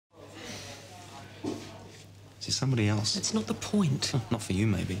See, somebody else. That's not the point. Oh, not for you,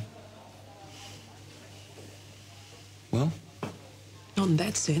 maybe. Well? Not in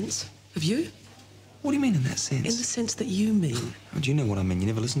that sense. Have you? What do you mean in that sense? In the sense that you mean. How do you know what I mean? You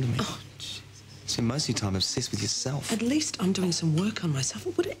never listen to me. Oh, Jesus. Spend most of your time obsessed with yourself. At least I'm doing some work on myself.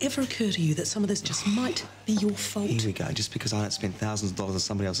 Would it ever occur to you that some of this just might be your fault? Here we go. Just because I don't spend thousands of dollars of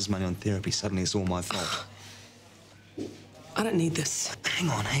somebody else's money on therapy, suddenly it's all my fault. I don't need this. Hang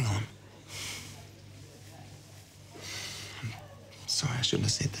on, hang on. I'm sorry, I shouldn't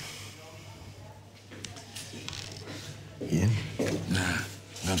have said that. Yeah? Nah,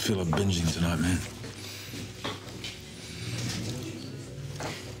 I don't feel like binging tonight, man.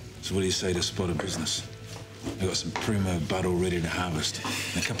 So what do you say to spot a business? I got some primo bud all ready to harvest.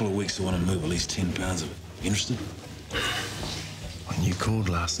 In a couple of weeks, I want to move at least 10 pounds of it. You interested? When you called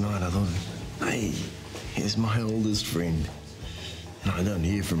last night, I thought, hey, here's my oldest friend. And I don't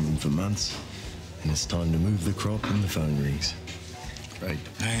hear from him for months. And it's time to move the crop and the phone rings. Great.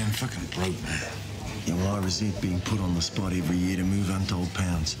 Hey, I'm fucking broke, man. Yeah, well, I resent being put on the spot every year to move untold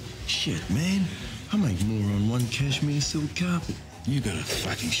pounds. Shit, man. I make more on one cashmere silk carpet. You got a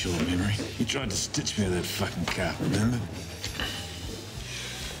fucking short memory. You tried to stitch me with that fucking carpet, remember?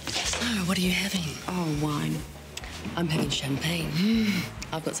 So, what are you having? Oh, wine. I'm having champagne.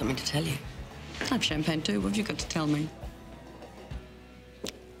 I've got something to tell you. I have champagne too. What have you got to tell me?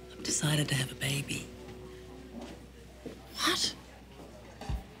 I've decided to have a baby. What?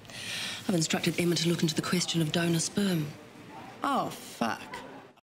 I've instructed Emma to look into the question of donor sperm. Oh, fuck.